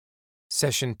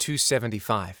Session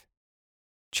 275,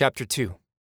 Chapter 2,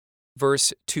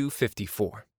 Verse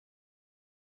 254.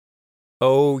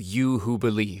 O you who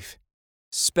believe,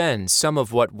 spend some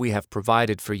of what we have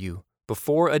provided for you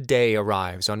before a day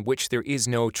arrives on which there is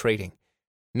no trading,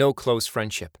 no close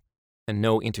friendship, and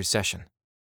no intercession.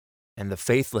 And the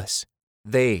faithless,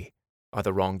 they are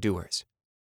the wrongdoers.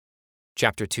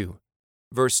 Chapter 2,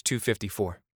 Verse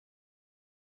 254.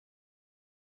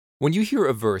 When you hear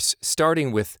a verse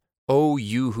starting with, O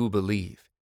you who believe,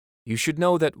 you should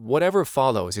know that whatever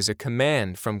follows is a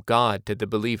command from God to the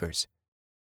believers.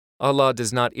 Allah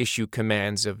does not issue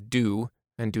commands of do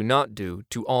and do not do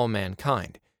to all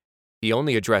mankind. He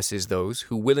only addresses those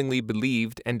who willingly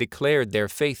believed and declared their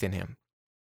faith in Him.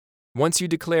 Once you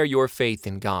declare your faith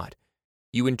in God,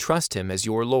 you entrust Him as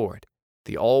your Lord,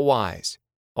 the all-wise,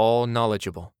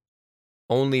 all-knowledgeable.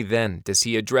 Only then does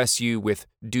He address you with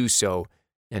do so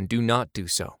and do not do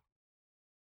so.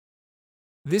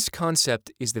 This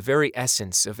concept is the very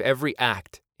essence of every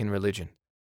act in religion.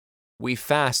 We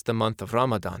fast the month of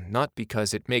Ramadan not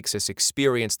because it makes us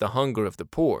experience the hunger of the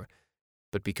poor,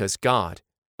 but because God,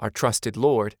 our trusted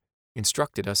Lord,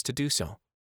 instructed us to do so.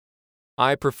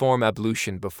 I perform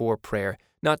ablution before prayer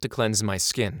not to cleanse my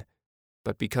skin,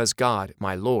 but because God,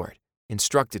 my Lord,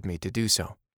 instructed me to do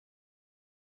so.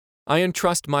 I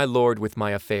entrust my Lord with my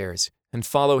affairs and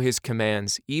follow His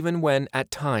commands even when,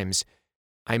 at times,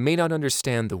 I may not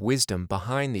understand the wisdom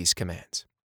behind these commands.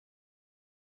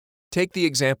 Take the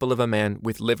example of a man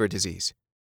with liver disease.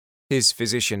 His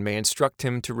physician may instruct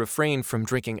him to refrain from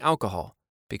drinking alcohol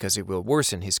because it will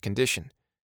worsen his condition.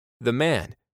 The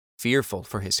man, fearful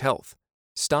for his health,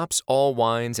 stops all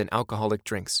wines and alcoholic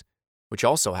drinks, which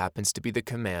also happens to be the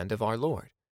command of our Lord.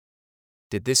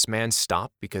 Did this man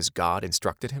stop because God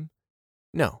instructed him?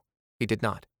 No, he did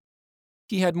not.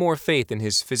 He had more faith in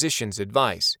his physician's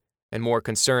advice and more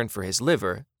concern for his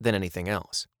liver than anything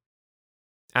else.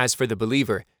 As for the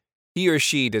believer, he or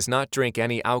she does not drink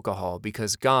any alcohol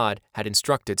because God had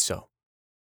instructed so.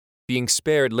 Being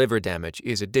spared liver damage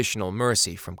is additional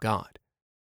mercy from God.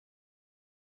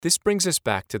 This brings us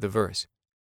back to the verse.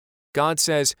 God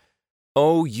says,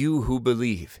 O you who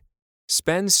believe,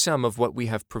 spend some of what we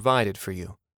have provided for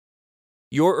you.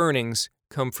 Your earnings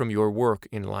come from your work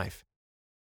in life.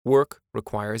 Work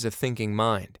requires a thinking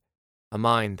mind, a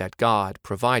mind that God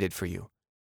provided for you.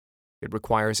 It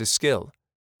requires a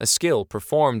skill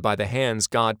performed by the hands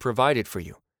God provided for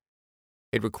you.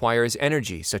 It requires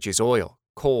energy such as oil,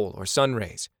 coal, or sun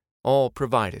rays, all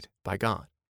provided by God.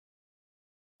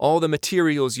 All the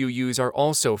materials you use are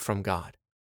also from God.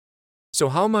 So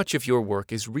how much of your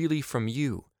work is really from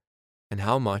you, and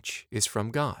how much is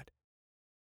from God?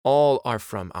 All are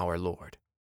from our Lord.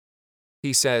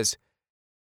 He says,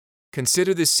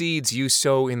 Consider the seeds you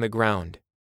sow in the ground.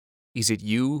 Is it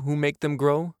you who make them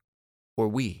grow, or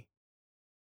we?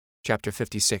 Chapter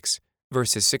 56,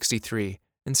 verses 63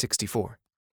 and 64.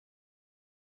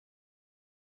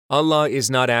 Allah is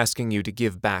not asking you to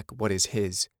give back what is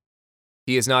His.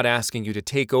 He is not asking you to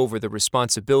take over the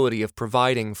responsibility of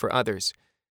providing for others.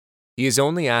 He is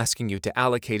only asking you to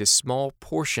allocate a small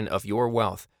portion of your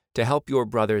wealth to help your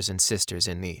brothers and sisters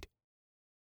in need.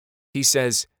 He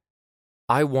says,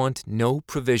 I want no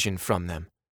provision from them,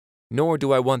 nor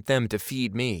do I want them to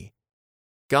feed me.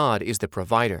 God is the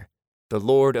provider, the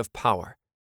Lord of power,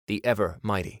 the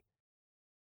ever-mighty.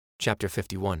 Chapter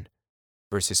 51,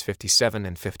 verses 57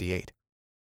 and 58.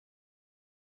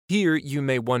 Here you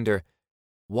may wonder,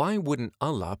 why wouldn't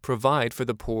Allah provide for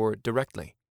the poor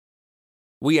directly?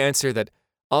 We answer that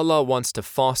Allah wants to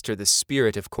foster the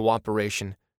spirit of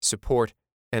cooperation, support,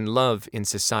 and love in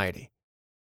society.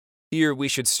 Here we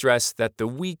should stress that the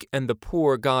weak and the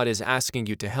poor God is asking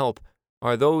you to help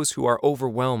are those who are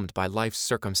overwhelmed by life's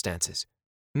circumstances,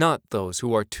 not those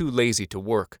who are too lazy to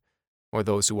work or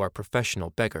those who are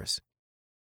professional beggars.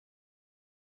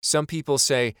 Some people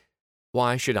say,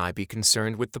 why should I be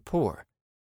concerned with the poor?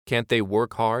 Can't they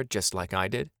work hard just like I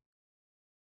did?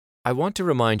 I want to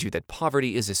remind you that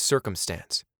poverty is a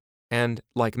circumstance, and,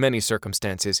 like many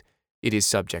circumstances, it is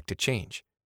subject to change.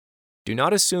 Do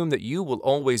not assume that you will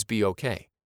always be okay,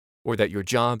 or that your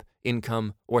job,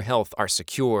 income, or health are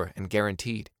secure and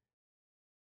guaranteed.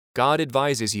 God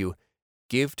advises you,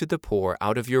 give to the poor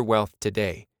out of your wealth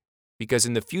today, because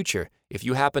in the future, if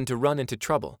you happen to run into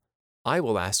trouble, I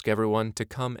will ask everyone to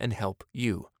come and help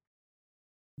you.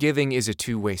 Giving is a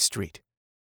two-way street.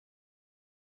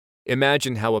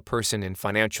 Imagine how a person in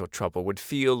financial trouble would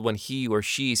feel when he or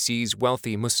she sees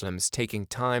wealthy Muslims taking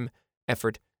time,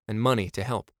 effort, and money to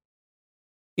help.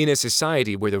 In a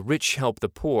society where the rich help the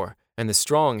poor and the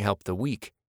strong help the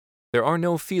weak, there are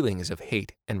no feelings of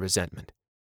hate and resentment.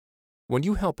 When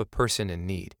you help a person in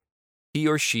need, he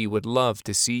or she would love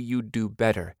to see you do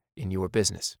better in your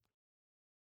business.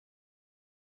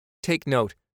 Take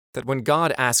note that when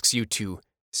God asks you to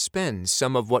spend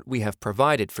some of what we have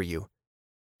provided for you,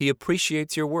 He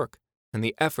appreciates your work and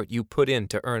the effort you put in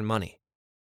to earn money.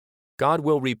 God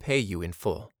will repay you in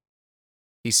full.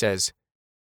 He says,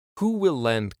 "Who will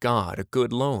lend God a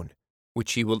good loan,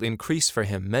 which He will increase for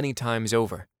him many times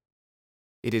over?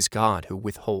 It is God who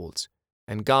withholds,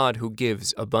 and God who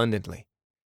gives abundantly,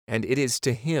 and it is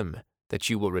to Him that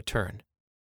you will return."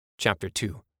 Chapter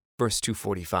 2, verse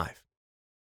 245.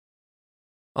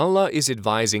 Allah is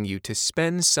advising you to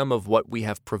spend some of what we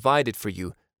have provided for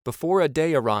you before a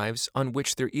day arrives on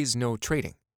which there is no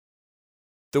trading.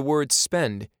 The word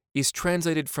spend is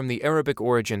translated from the Arabic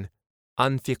origin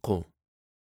anfiqu.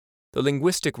 The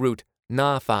linguistic root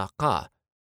nafaqa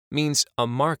means a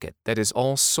market that is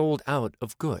all sold out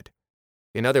of good.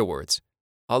 In other words,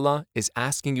 Allah is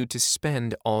asking you to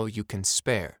spend all you can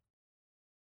spare.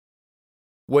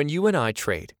 When you and I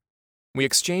trade, we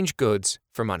exchange goods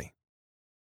for money.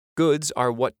 Goods are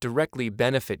what directly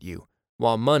benefit you,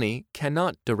 while money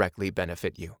cannot directly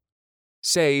benefit you.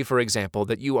 Say, for example,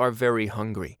 that you are very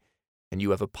hungry, and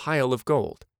you have a pile of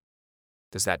gold.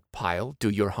 Does that pile do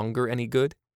your hunger any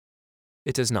good?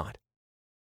 It does not.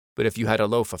 But if you had a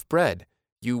loaf of bread,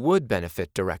 you would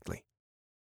benefit directly.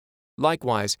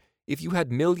 Likewise, if you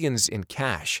had millions in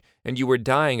cash and you were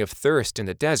dying of thirst in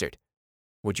the desert,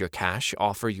 would your cash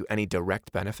offer you any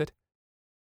direct benefit?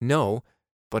 No,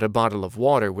 but a bottle of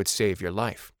water would save your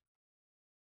life.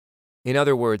 In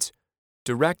other words,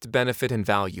 direct benefit and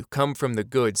value come from the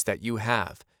goods that you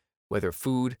have, whether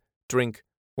food, drink,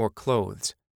 or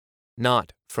clothes,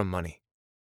 not from money.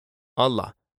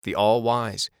 Allah, the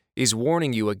All-Wise, is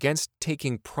warning you against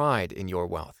taking pride in your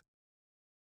wealth.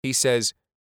 He says,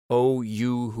 "O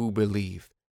you who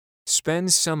believe,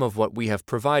 spend some of what we have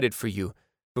provided for you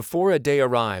before a day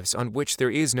arrives on which there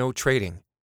is no trading,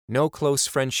 no close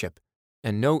friendship,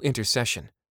 and no intercession.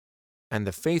 And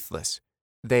the faithless,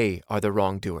 they are the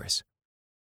wrongdoers."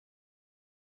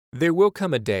 There will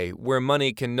come a day where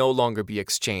money can no longer be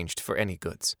exchanged for any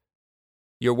goods.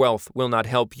 Your wealth will not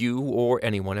help you or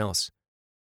anyone else.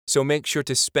 So make sure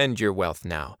to spend your wealth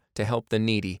now to help the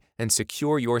needy and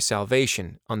secure your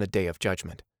salvation on the day of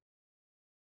judgment.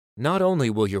 Not only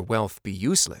will your wealth be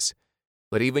useless,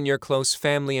 but even your close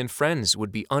family and friends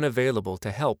would be unavailable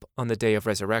to help on the day of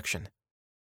resurrection.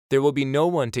 There will be no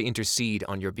one to intercede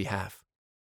on your behalf.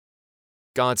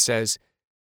 God says,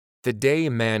 "The day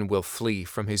man will flee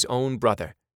from his own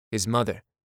brother, his mother,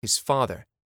 his father,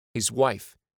 his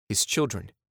wife, his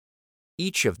children.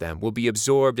 Each of them will be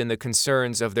absorbed in the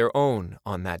concerns of their own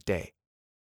on that day."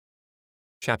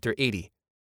 Chapter 80,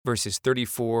 verses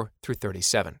 34 through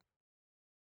 37.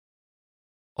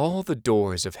 All the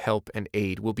doors of help and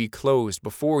aid will be closed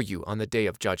before you on the day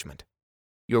of judgment.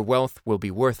 Your wealth will be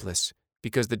worthless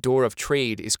because the door of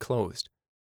trade is closed.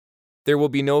 There will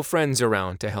be no friends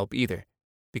around to help either,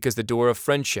 because the door of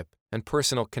friendship and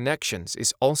personal connections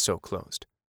is also closed.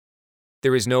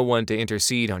 There is no one to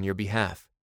intercede on your behalf.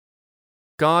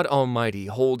 God Almighty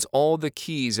holds all the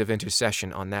keys of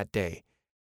intercession on that day.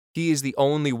 He is the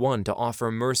only one to offer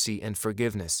mercy and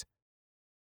forgiveness.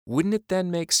 Wouldn't it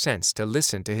then make sense to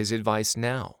listen to His advice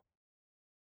now?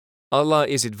 Allah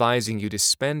is advising you to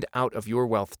spend out of your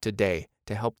wealth today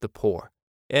to help the poor,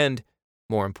 and,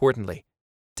 more importantly,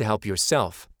 to help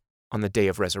yourself on the day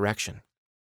of resurrection.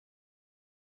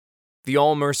 The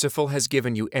All-Merciful has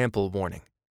given you ample warning.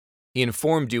 He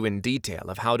informed you in detail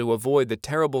of how to avoid the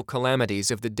terrible calamities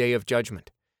of the day of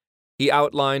judgment. He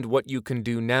outlined what you can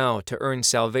do now to earn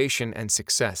salvation and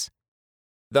success.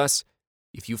 Thus,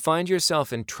 if you find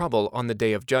yourself in trouble on the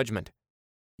day of judgment,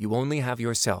 you only have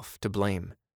yourself to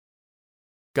blame.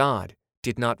 God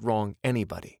did not wrong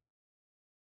anybody.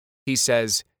 He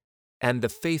says, "And the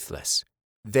faithless,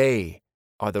 they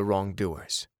are the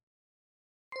wrongdoers."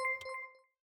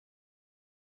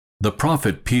 The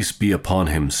Prophet, peace be upon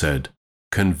him, said,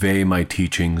 "Convey my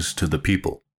teachings to the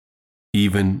people,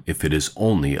 even if it is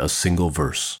only a single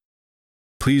verse."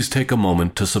 Please take a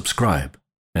moment to subscribe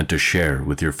and to share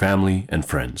with your family and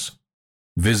friends.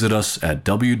 Visit us at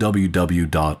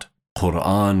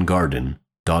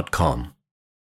www.qurangarden.com.